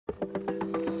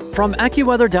From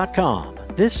AccuWeather.com,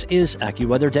 this is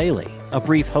AccuWeather Daily, a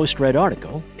brief host-read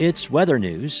article. It's weather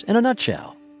news in a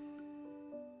nutshell.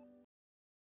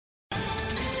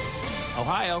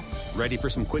 Ohio, ready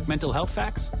for some quick mental health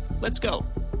facts? Let's go.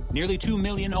 Nearly 2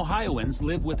 million Ohioans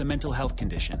live with a mental health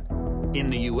condition.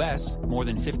 In the U.S., more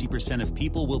than 50% of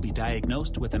people will be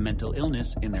diagnosed with a mental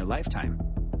illness in their lifetime.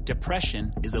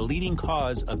 Depression is a leading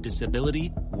cause of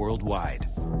disability worldwide.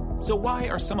 So why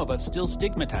are some of us still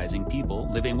stigmatizing people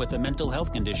living with a mental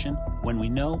health condition when we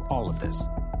know all of this?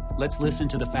 Let's listen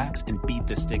to the facts and beat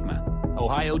the stigma.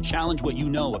 Ohio, challenge what you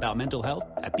know about mental health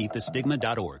at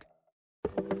beatthestigma.org.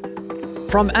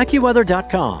 From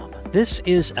AccuWeather.com, this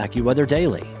is AccuWeather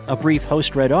Daily, a brief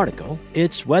host-read article.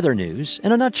 It's weather news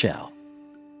in a nutshell.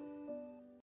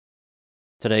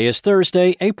 Today is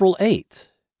Thursday, April 8th.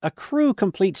 A crew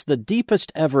completes the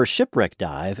deepest ever shipwreck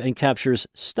dive and captures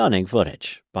stunning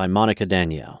footage, by Monica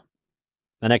Danielle.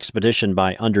 An expedition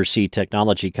by undersea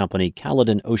technology company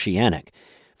Caledon Oceanic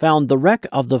found the wreck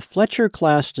of the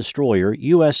Fletcher-class destroyer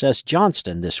USS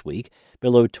Johnston this week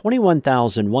below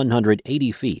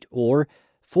 21,180 feet, or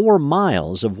 4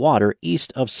 miles of water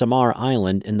east of Samar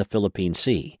Island in the Philippine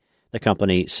Sea, the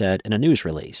company said in a news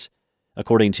release.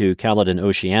 According to Caledon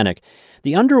Oceanic,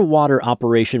 the underwater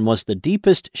operation was the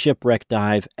deepest shipwreck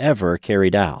dive ever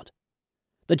carried out.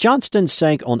 The Johnston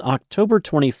sank on October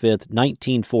 25,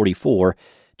 1944,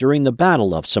 during the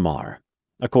Battle of Samar.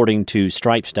 According to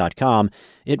Stripes.com,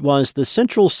 it was the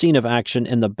central scene of action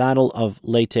in the Battle of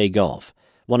Leyte Gulf,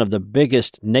 one of the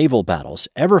biggest naval battles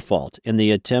ever fought in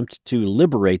the attempt to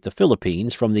liberate the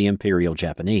Philippines from the Imperial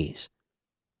Japanese.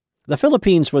 The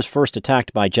Philippines was first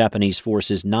attacked by Japanese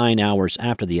forces 9 hours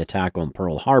after the attack on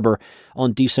Pearl Harbor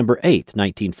on December 8,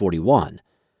 1941.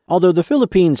 Although the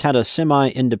Philippines had a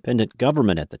semi-independent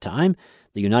government at the time,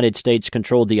 the United States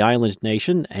controlled the island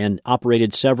nation and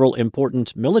operated several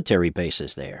important military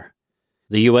bases there.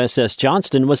 The USS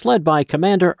Johnston was led by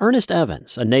Commander Ernest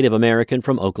Evans, a Native American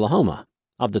from Oklahoma.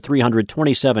 Of the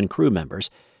 327 crew members,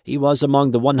 he was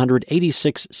among the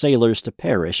 186 sailors to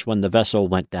perish when the vessel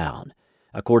went down.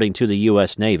 According to the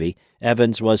U.S. Navy,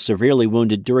 Evans was severely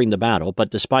wounded during the battle, but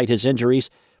despite his injuries,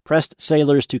 pressed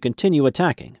sailors to continue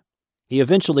attacking. He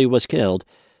eventually was killed,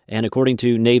 and according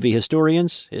to Navy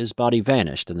historians, his body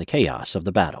vanished in the chaos of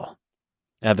the battle.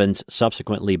 Evans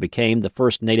subsequently became the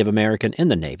first Native American in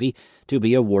the Navy to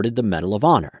be awarded the Medal of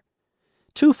Honor.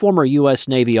 2 former U.S.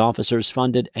 Navy officers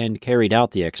funded and carried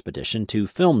out the expedition to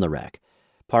film the wreck.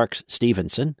 Parks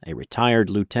Stevenson, a retired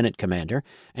lieutenant commander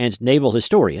and naval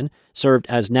historian, served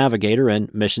as navigator and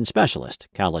mission specialist,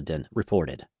 Caledon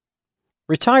reported.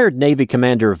 Retired Navy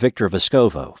Commander Victor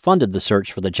Vescovo funded the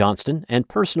search for the Johnston and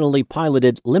personally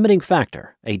piloted Limiting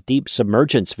Factor, a deep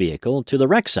submergence vehicle, to the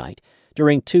wreck site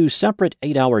during 2 separate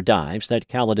 8-hour dives that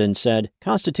Caledon said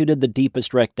constituted the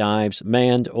deepest wreck dives,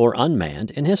 manned or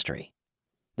unmanned, in history.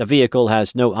 The vehicle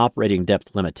has no operating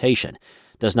depth limitation,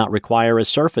 does not require a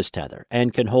surface tether,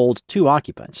 and can hold 2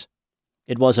 occupants.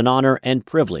 It was an honor and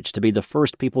privilege to be the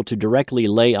first people to directly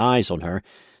lay eyes on her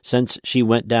since she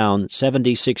went down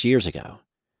 76 years ago.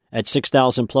 At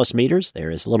 6,000-plus meters, there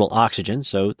is little oxygen,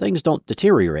 so things don't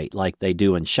deteriorate like they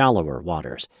do in shallower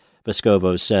waters,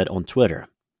 Vescovo said on Twitter.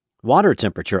 Water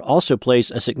temperature also plays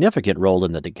a significant role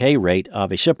in the decay rate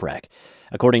of a shipwreck.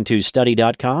 According to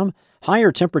Study.com,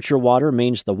 higher temperature water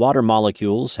means the water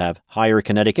molecules have higher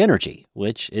kinetic energy,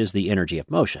 which is the energy of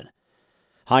motion.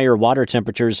 Higher water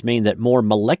temperatures mean that more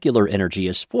molecular energy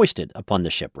is foisted upon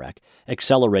the shipwreck,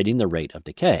 accelerating the rate of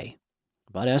decay.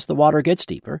 But as the water gets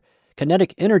deeper,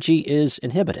 kinetic energy is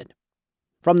inhibited.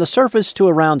 From the surface to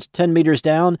around 10 meters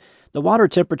down, the water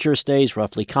temperature stays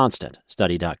roughly constant,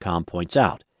 Study.com points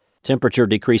out. Temperature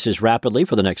decreases rapidly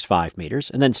for the next 5 meters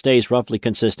and then stays roughly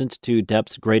consistent to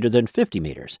depths greater than 50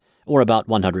 meters, or about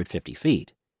 150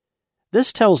 feet.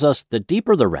 This tells us the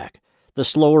deeper the wreck, the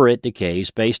slower it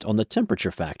decays based on the temperature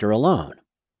factor alone.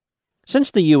 Since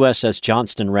the USS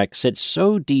Johnston wreck sits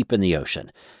so deep in the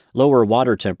ocean, lower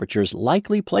water temperatures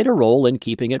likely played a role in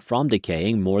keeping it from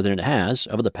decaying more than it has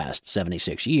over the past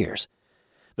 76 years.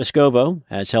 Vescovo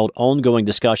has held ongoing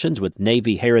discussions with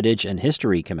Navy Heritage and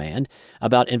History Command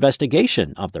about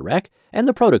investigation of the wreck and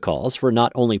the protocols for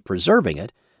not only preserving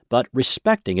it, but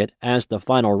respecting it as the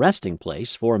final resting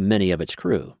place for many of its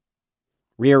crew.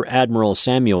 Rear Admiral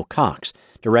Samuel Cox,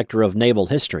 Director of Naval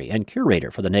History and Curator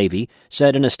for the Navy,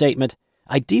 said in a statement,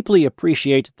 "I deeply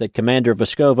appreciate that Commander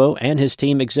Vescovo and his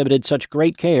team exhibited such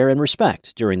great care and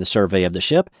respect during the survey of the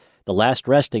ship, the last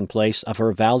resting place of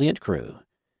her valiant crew.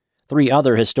 3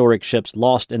 other historic ships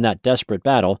lost in that desperate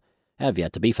battle have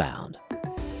yet to be found."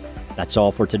 That's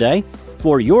all for today.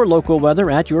 For your local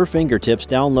weather at your fingertips,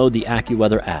 download the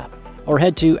AccuWeather app or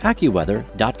head to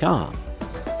AccuWeather.com.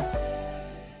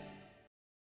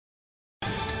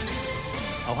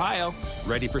 Ohio,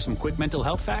 ready for some quick mental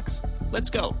health facts?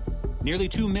 Let's go. Nearly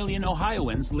 2 million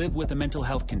Ohioans live with a mental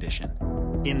health condition.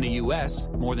 In the U.S.,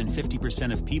 more than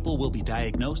 50% of people will be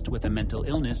diagnosed with a mental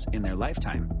illness in their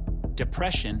lifetime.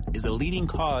 Depression is a leading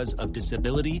cause of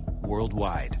disability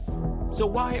worldwide. So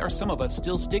why are some of us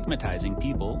still stigmatizing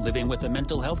people living with a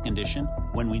mental health condition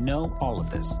when we know all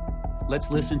of this? Let's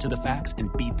listen to the facts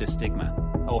and beat the stigma.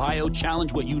 Ohio,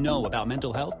 challenge what you know about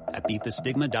mental health at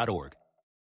beatthestigma.org.